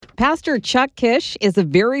Pastor Chuck Kish is a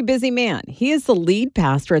very busy man. He is the lead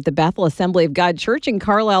pastor at the Bethel Assembly of God Church in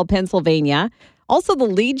Carlisle, Pennsylvania. Also the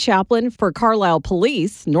lead chaplain for Carlisle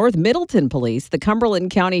Police, North Middleton Police, the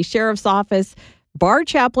Cumberland County Sheriff's Office, Bar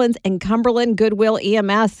Chaplains, and Cumberland Goodwill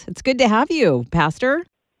EMS. It's good to have you, Pastor.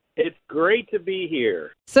 It's great to be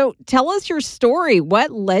here. So tell us your story.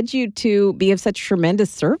 What led you to be of such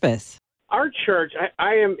tremendous service? Our church,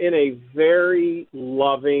 I am in a very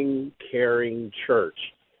loving, caring church.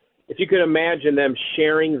 If you could imagine them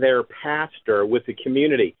sharing their pastor with the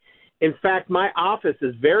community. In fact, my office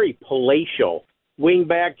is very palatial.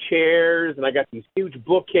 Wingback chairs, and I got these huge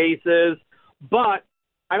bookcases, but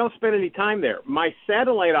I don't spend any time there. My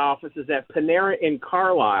satellite office is at Panera in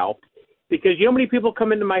Carlisle, because you know how many people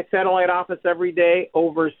come into my satellite office every day?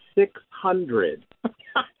 Over 600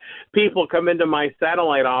 people come into my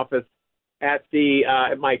satellite office at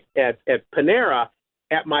Panera.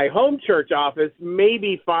 At my home church office,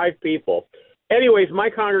 maybe 5 people. Anyways, my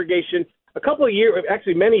congregation,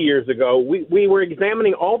 many years ago, we were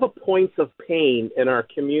examining all the points of pain in our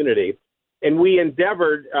community, and we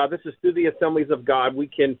endeavored, this is through the Assemblies of God, we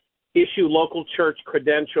can issue local church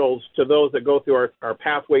credentials to those that go through our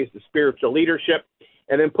pathways to spiritual leadership,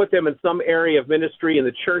 and then put them in some area of ministry in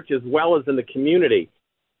the church as well as in the community.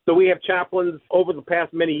 So we have chaplains over the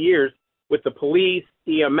past many years with the police,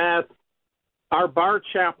 EMS, our bar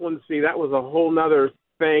chaplaincy. That was a whole nother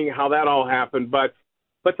thing, how that all happened. But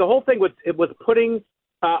the whole thing was putting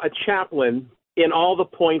a chaplain in all the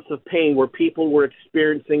points of pain where people were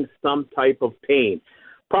experiencing some type of pain.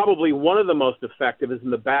 Probably one of the most effective is in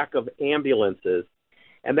the back of ambulances.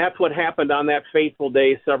 And that's what happened on that fateful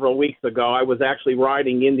day several weeks ago. I was actually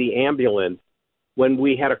riding in the ambulance when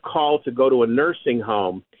we had a call to go to a nursing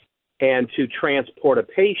home and to transport a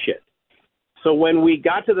patient. So when we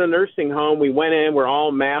got to the nursing home, we went in, we're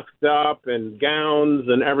all masked up and gowns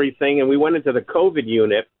and everything, and we went into the COVID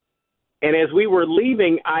unit. And as we were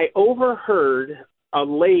leaving, I overheard a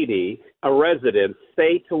lady, a resident,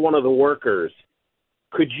 say to one of the workers,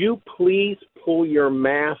 "Could you please pull your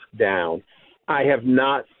mask down? I have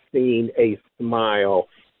not seen a smile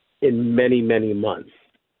in many, many months."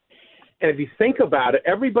 And if you think about it,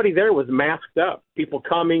 everybody there was masked up, people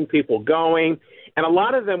coming, people going. And a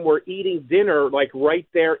lot of them were eating dinner like right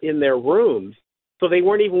there in their rooms. So they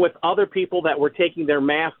weren't even with other people that were taking their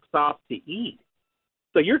masks off to eat.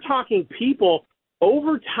 So you're talking people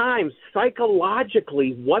over time,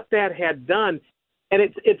 psychologically, what that had done. And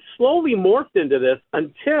it's slowly morphed into this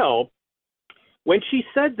until when she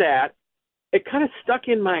said that, it kind of stuck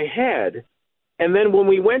in my head. And then when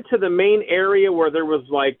we went to the main area where there was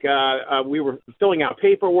we were filling out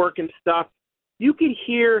paperwork and stuff, you could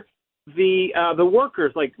hear the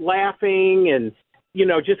workers like laughing and,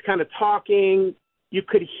 just kind of talking. You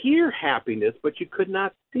could hear happiness, but you could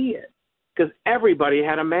not see it because everybody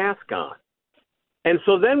had a mask on. And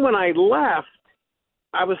so then when I left,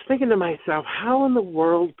 I was thinking to myself, how in the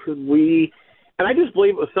world could we, and I just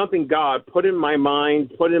believe it was something God put in my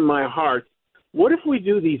mind, put in my heart. What if we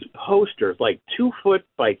do these posters, like 2 foot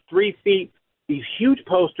by 3 feet, these huge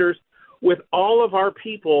posters with all of our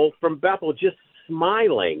people from Bethel just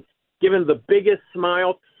smiling, giving the biggest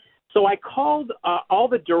smile. So I called all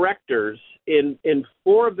the directors in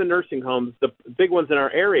 4 of the nursing homes, the big ones in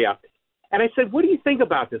our area, and I said, what do you think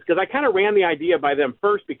about this? Because I kind of ran the idea by them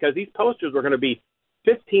first because these posters were going to be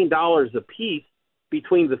 $15 a piece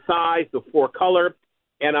between the size, the 4 color,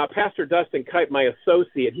 and Pastor Dustin Kite, my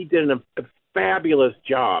associate, he did a fabulous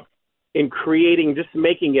job in creating, just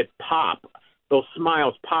making it pop, those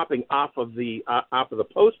smiles popping off of the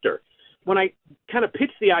poster. When I kind of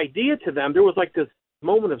pitched the idea to them, there was like this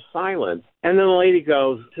moment of silence. And then the lady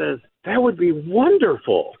says, that would be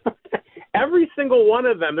wonderful. Every single one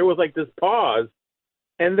of them, there was like this pause.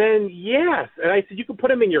 And then, yes. And I said, you can put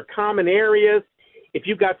them in your common areas. If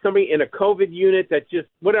you've got somebody in a COVID unit that just,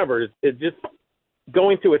 whatever, is just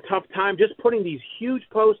going through a tough time, just putting these huge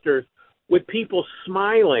posters with people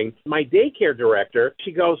smiling. My daycare director,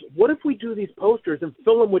 she goes, what if we do these posters and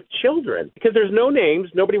fill them with children? Because there's no names.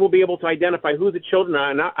 Nobody will be able to identify who the children are.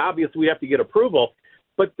 And obviously we have to get approval.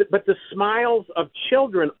 But the smiles of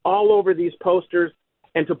children all over these posters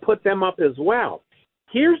and to put them up as well.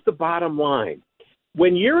 Here's the bottom line.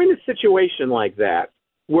 When you're in a situation like that,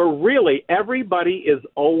 where really everybody is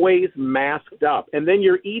always masked up, and then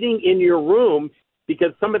you're eating in your room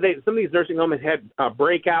because some of these nursing homes had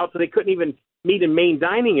breakouts, so they couldn't even meet in main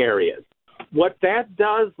dining areas. What that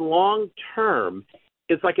does long term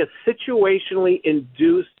is like a situationally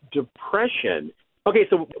induced depression. Okay,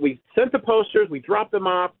 so we sent the posters, we dropped them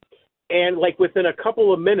off, and like within a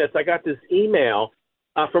couple of minutes, I got this email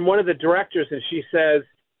from one of the directors, and she says,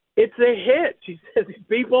 It's a hit. She says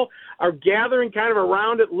people are gathering kind of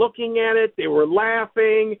around it, looking at it. They were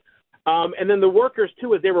laughing. And then the workers,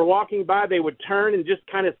 too, as they were walking by, they would turn and just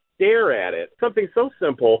kind of stare at it. Something so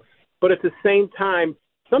simple, but at the same time,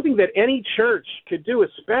 something that any church could do,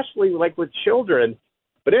 especially like with children.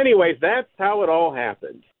 But anyways, that's how it all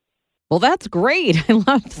happened. Well, that's great. I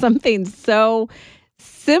love something so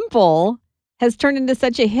simple has turned into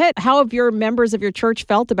such a hit. How have your members of your church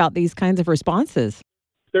felt about these kinds of responses?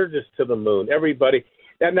 They're just to the moon. Everybody.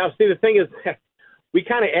 Now, see, the thing is, we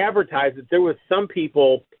kind of advertised that there was some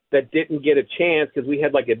people that didn't get a chance because we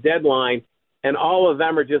had like a deadline, and all of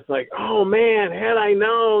them are just like, oh, man, had I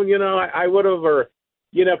known, I would have, or,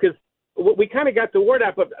 because we kind of got the word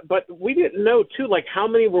out, but we didn't know, too, like how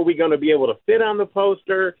many were we going to be able to fit on the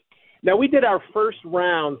poster. Now, we did our first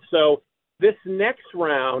round, so this next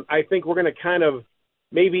round, I think we're going to kind of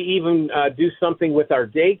maybe even do something with our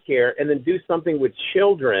daycare and then do something with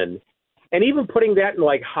children, and even putting that in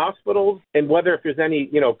like hospitals, and whether if there's any,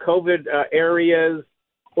 COVID areas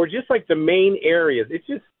or just like the main areas. It's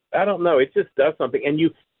just, I don't know, it just does something. And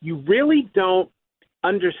you really don't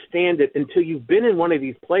understand it until you've been in one of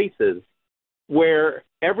these places where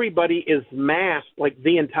everybody is masked like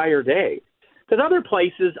the entire day. Because other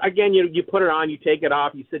places, again, you put it on, you take it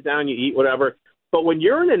off, you sit down, you eat, whatever. But when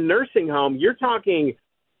you're in a nursing home, you're talking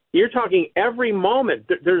every moment.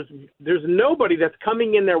 There's nobody that's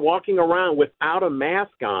coming in there walking around without a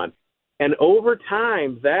mask on. And over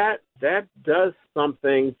time, that does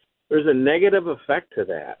something. There's a negative effect to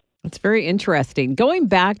that. It's very interesting. Going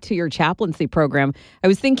back to your chaplaincy program, I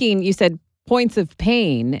was thinking, you said points of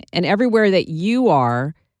pain, and everywhere that you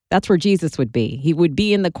are, that's where Jesus would be. He would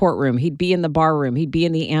be in the courtroom. He'd be in the bar room. He'd be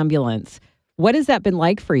in the ambulance. What has that been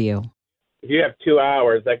like for you? If you have 2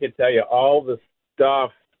 hours, I could tell you all the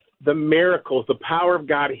stuff, the miracles, the power of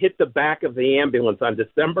God hit the back of the ambulance on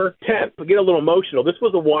December 10th. I get a little emotional. This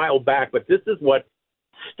was a while back, but this is what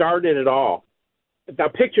started it all. Now,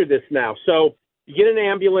 picture this now. So you get an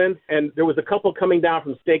ambulance, and there was a couple coming down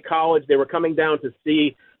from State College. They were coming down to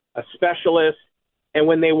see a specialist. And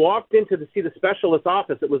when they walked in to see the specialist's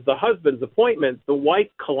office, it was the husband's appointment. The wife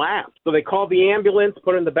collapsed. So they called the ambulance,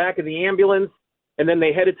 put her in the back of the ambulance, and then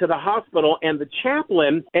they headed to the hospital. And the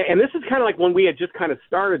chaplain, and this is kind of like when we had just kind of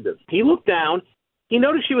started this, he looked down. He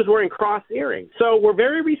noticed she was wearing cross earrings. So we're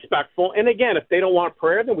very respectful. And again, if they don't want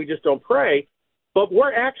prayer, then we just don't pray. But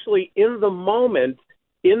we're actually in the moment,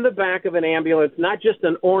 in the back of an ambulance, not just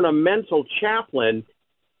an ornamental chaplain,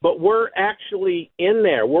 but we're actually in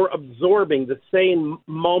there. We're absorbing the same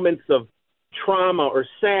moments of trauma or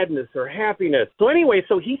sadness or happiness. So anyway,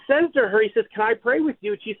 so he says to her, he says, can I pray with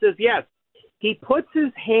you? And she says, yes. He puts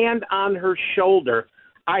his hand on her shoulder.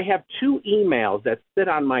 I have 2 emails that sit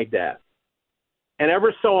on my desk. And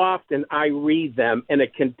ever so often I read them, and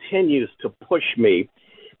it continues to push me.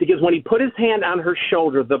 Because when he put his hand on her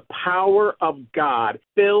shoulder, the power of God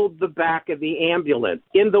filled the back of the ambulance.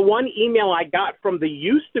 In the one email I got from the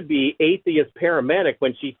used-to-be atheist paramedic,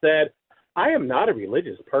 when she said, I am not a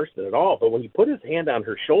religious person at all, but when he put his hand on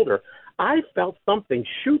her shoulder, I felt something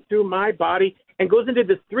shoot through my body, and goes into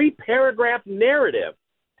this 3-paragraph narrative.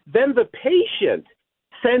 Then the patient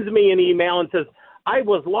sends me an email and says, I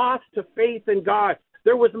was lost to faith in God.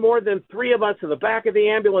 There was more than 3 of us in the back of the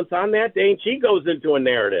ambulance on that day, and she goes into a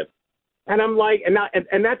narrative. And I'm like,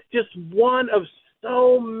 and that's just one of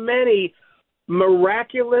so many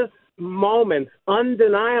miraculous moments,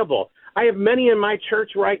 undeniable. I have many in my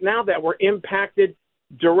church right now that were impacted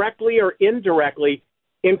directly or indirectly.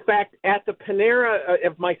 In fact, at the Panera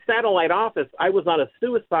of my satellite office, I was on a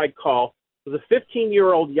suicide call. It was a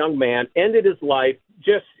 15-year-old young man, ended his life.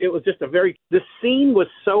 The scene was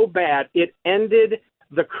so bad, it ended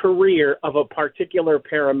the career of a particular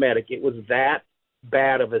paramedic. It was that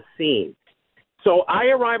bad of a scene. So I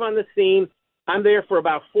arrive on the scene. I'm there for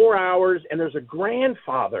about 4 hours, and there's a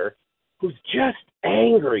grandfather who's just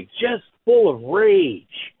angry, just full of rage.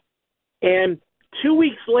 And 2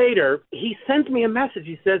 weeks later, he sends me a message.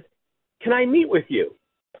 He says, can I meet with you?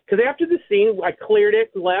 Because after the scene, I cleared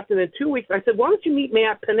it and left. And in 2 weeks, I said, why don't you meet me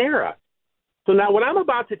at Panera? So now what I'm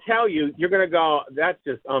about to tell you, you're going to go, that's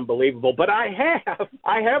just unbelievable. But I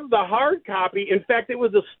have the hard copy. In fact, it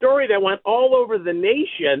was a story that went all over the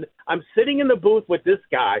nation. I'm sitting in the booth with this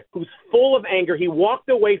guy who's full of anger. He walked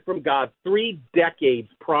away from God 3 decades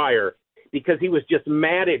prior because he was just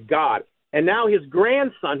mad at God. And now his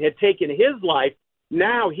grandson had taken his life.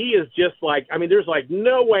 Now he is just like, there's like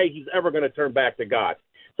no way he's ever going to turn back to God.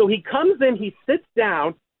 So he comes in, he sits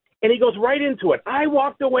down, and he goes right into it. I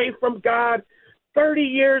walked away from God 30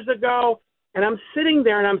 years ago, and I'm sitting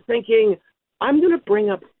there and I'm thinking, I'm going to bring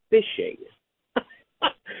up fishing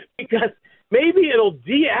because maybe it'll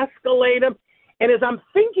de-escalate him. And as I'm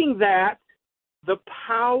thinking that, the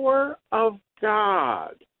power of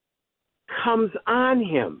God comes on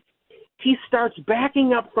him. He starts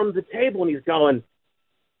backing up from the table, and he's going,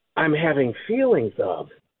 I'm having feelings of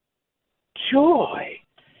joy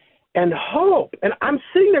and hope. And I'm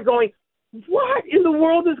sitting there going, what in the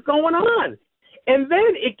world is going on? And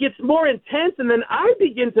then it gets more intense, and then I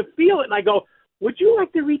begin to feel it, and I go, would you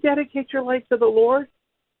like to rededicate your life to the Lord?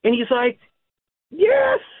 And he's like,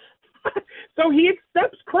 yes. So he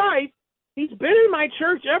accepts Christ. He's been in my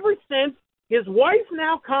church ever since. His wife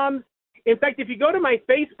now comes. In fact, if you go to my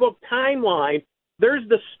Facebook timeline, there's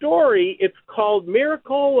the story. It's called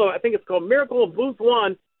Miracle. I think it's called Miracle of Booth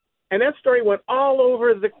 1. And that story went all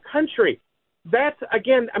over the country. That's,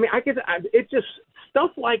 again, I mean, it's just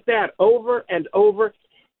stuff like that over and over.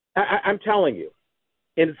 I'm telling you,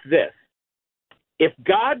 it's this. If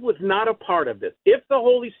God was not a part of this, if the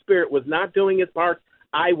Holy Spirit was not doing his part,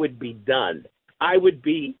 I would be done. I would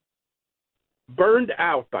be burned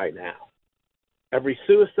out by now. Every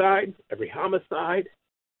suicide, every homicide,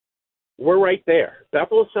 we're right there.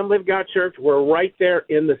 Bethel Assembly of God Church, we're right there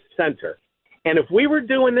in the center. And if we were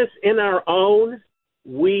doing this in our own,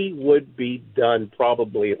 we would be done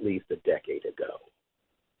probably at least a decade ago.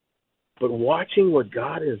 But watching what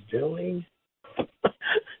God is doing,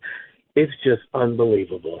 it's just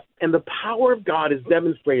unbelievable. And the power of God is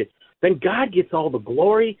demonstrated. Then God gets all the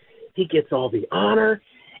glory. He gets all the honor.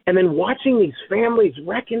 And then watching these families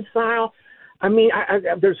reconcile, I mean,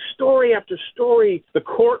 there's story after story. The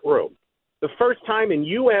courtroom, the first time in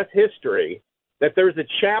U.S. history that there's a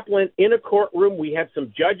chaplain in a courtroom. We had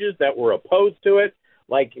some judges that were opposed to it.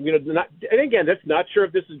 Like, you know, and again, that's not sure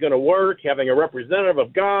if this is going to work, having a representative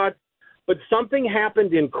of God. But something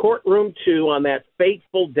happened in courtroom 2 on that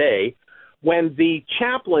fateful day when the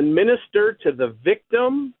chaplain ministered to the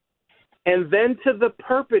victim and then to the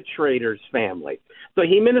perpetrator's family. So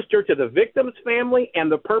he ministered to the victim's family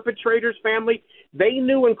and the perpetrator's family. They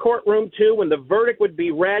knew in courtroom 2 when the verdict would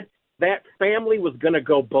be read, that family was going to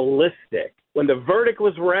go ballistic. When the verdict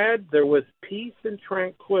was read, there was peace and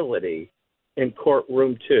tranquility in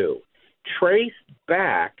courtroom 2, traced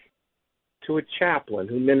back to a chaplain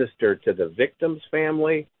who ministered to the victim's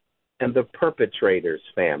family and the perpetrator's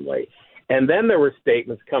family. And then there were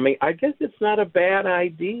statements coming, I guess it's not a bad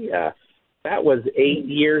idea. That was 8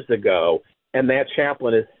 years ago, and that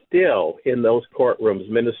chaplain is still in those courtrooms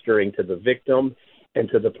ministering to the victim and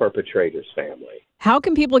to the perpetrator's family. How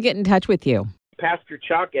can people get in touch with you? Pastor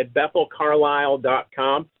Chuck at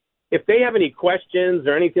BethelCarlisle.com. If they have any questions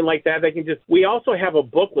or anything like that, they can just. We also have a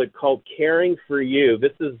booklet called Caring for You.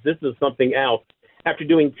 This is something else. After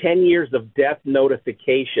doing 10 years of death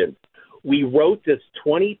notifications, we wrote this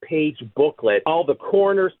 20-page booklet. All the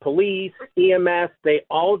coroners, police, EMS, they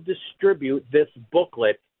all distribute this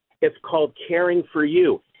booklet. It's called Caring for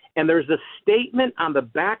You. And there's a statement on the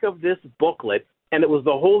back of this booklet, and it was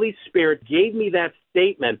the Holy Spirit gave me that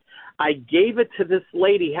statement. I gave it to this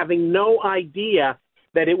lady having no idea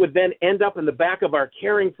that it would then end up in the back of our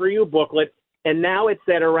Caring for You booklet, and now it's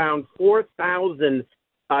at around 4,000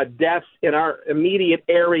 deaths in our immediate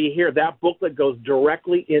area here. That booklet goes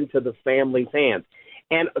directly into the family's hands.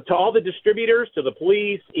 And to all the distributors, to the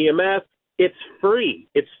police, EMS, it's free.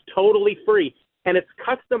 It's totally free, and it's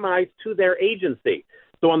customized to their agency.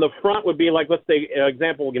 So on the front would be like, let's say,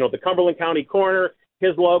 example, the Cumberland County coroner,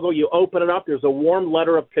 his logo, you open it up, there's a warm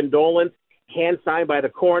letter of condolence, hand-signed by the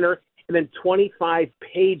coroner, and then 25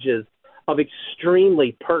 pages of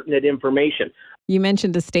extremely pertinent information. You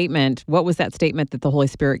mentioned a statement. What was that statement that the Holy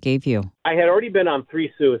Spirit gave you? I had already been on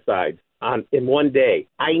 3 suicides in one day.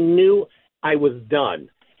 I knew I was done.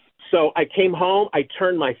 So I came home, I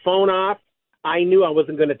turned my phone off. I knew I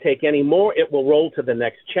wasn't going to take any more. It will roll to the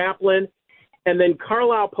next chaplain. And then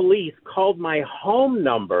Carlisle Police called my home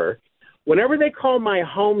number. Whenever they call my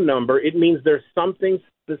home number, it means there's something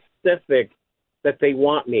specific that they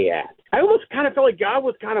want me at. I almost kind of felt like God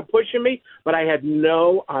was kind of pushing me, but I had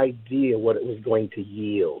no idea what it was going to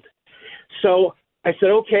yield. So I said,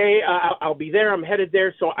 okay, I'll be there. I'm headed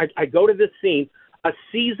there. So I go to this scene. A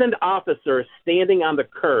seasoned officer is standing on the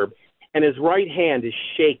curb, and his right hand is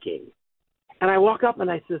shaking. And I walk up,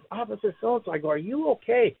 and I says, Officer so-and-so, I go, are you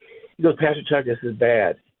okay? He goes, Pastor Chuck, this is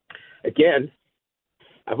bad. Again,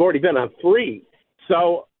 I've already been on 3.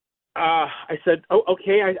 So I said, oh,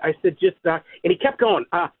 okay. I said, just, and he kept going,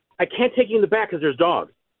 I can't take you in the back because there's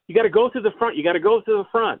dogs. You got to go through the front. You got to go through the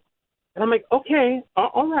front. And I'm like, okay,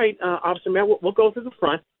 all right, Officer Man, we'll go through the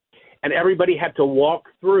front. And everybody had to walk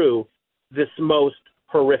through this most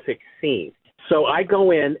horrific scene. So I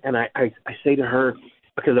go in, and I say to her,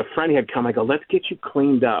 because a friend had come, I go, let's get you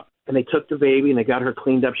cleaned up. and they took the baby and they got her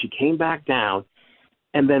cleaned up. She came back down,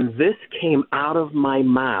 and then this came out of my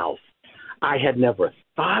mouth. I had never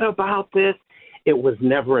thought about this. It was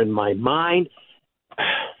never in my mind.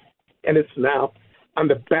 And it's now on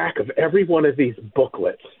the back of every one of these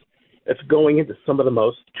booklets. It's going into some of the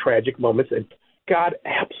most tragic moments, and God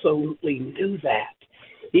absolutely knew that.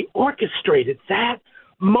 He orchestrated that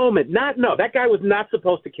moment. That guy was not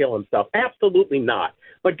supposed to kill himself. Absolutely not.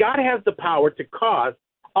 But God has the power to cause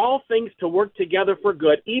all things to work together for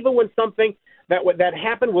good, even when something that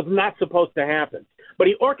happened was not supposed to happen. But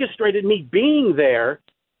he orchestrated me being there,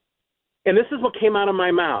 and this is what came out of my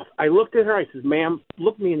mouth. I looked at her. I said, ma'am,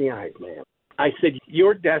 look me in the eyes, ma'am. I said,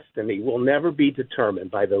 your destiny will never be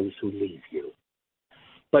determined by those who leave you,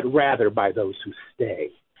 but rather by those who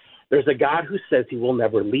stay. There's a God who says he will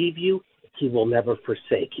never leave you. He will never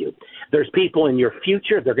forsake you. There's people in your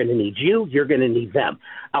future. They're going to need you. You're going to need them.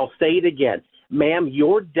 I'll say it again. Ma'am,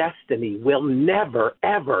 your destiny will never,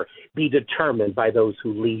 ever be determined by those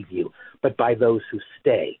who leave you, but by those who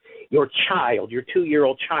stay. Your child, your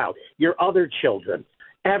 2-year-old child, your other children,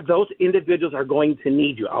 those individuals are going to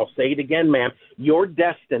need you. I'll say it again, ma'am. Your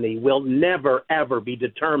destiny will never, ever be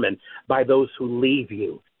determined by those who leave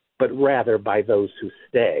you, but rather by those who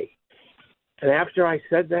stay. And after I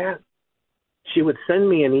said that, she would send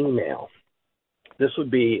me an email. This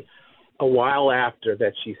would be a while after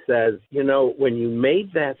that. She says, when you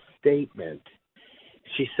made that statement,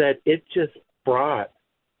 she said, it just brought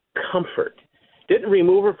comfort. Didn't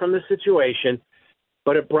remove her from the situation,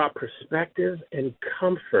 but it brought perspective and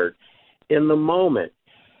comfort in the moment.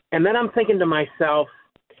 And then I'm thinking to myself,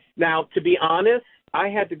 now, to be honest, I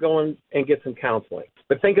had to go in and get some counseling.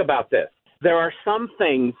 But think about this. There are some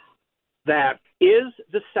things that is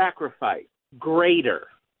the sacrifice greater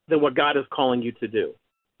than what God is calling you to do.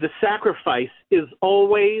 The sacrifice is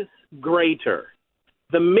always greater.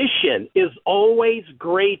 The mission is always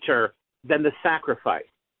greater than the sacrifice.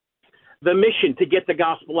 The mission to get the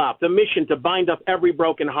gospel out, the mission to bind up every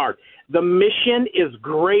broken heart, the mission is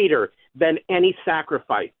greater than any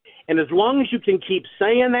sacrifice. And as long as you can keep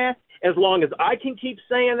saying that, as long as I can keep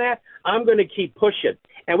saying that, I'm going to keep pushing.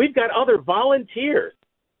 And we've got other volunteers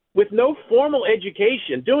with no formal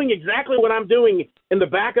education doing exactly what I'm doing in the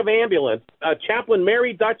back of ambulance. Chaplain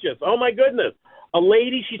Mary Duchess, oh my goodness, a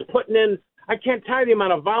lady, she's putting in, I can't tell you the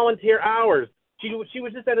amount of volunteer hours. She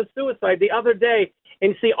was just at a suicide the other day.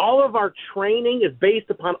 And see, all of our training is based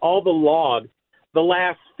upon all the logs, the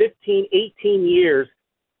last 15, 18 years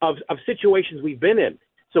of situations we've been in.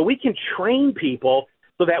 So we can train people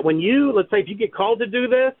so that when let's say if you get called to do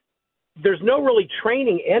this, there's no really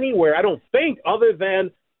training anywhere, I don't think, other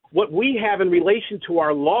than what we have in relation to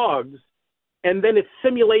our logs. And then it's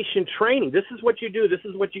simulation training. This is what you do. This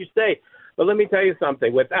is what you say. But let me tell you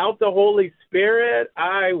something. Without the Holy Spirit,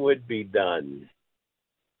 I would be done.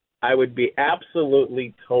 I would be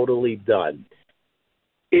absolutely, totally done.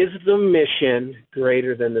 Is the mission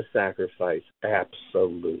greater than the sacrifice?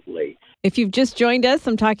 Absolutely. If you've just joined us,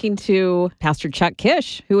 I'm talking to Pastor Chuck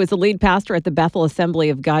Kish, who is the lead pastor at the Bethel Assembly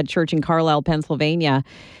of God Church in Carlisle, Pennsylvania.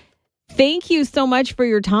 Thank you so much for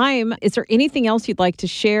your time. Is there anything else you'd like to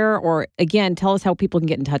share? Or, again, tell us how people can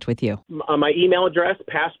get in touch with you. My email address,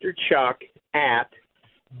 Pastor Chuck at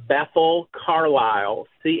Bethel Carlisle,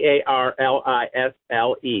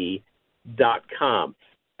 CARLISLE.com.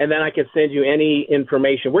 And then I can send you any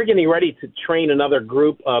information. We're getting ready to train another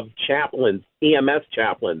group of chaplains, EMS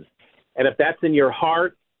chaplains. And if that's in your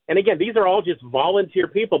heart, and again, these are all just volunteer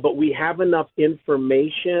people, but we have enough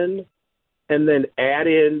information, and then add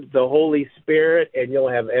in the Holy Spirit, and you'll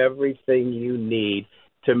have everything you need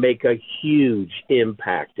to make a huge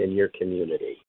impact in your community.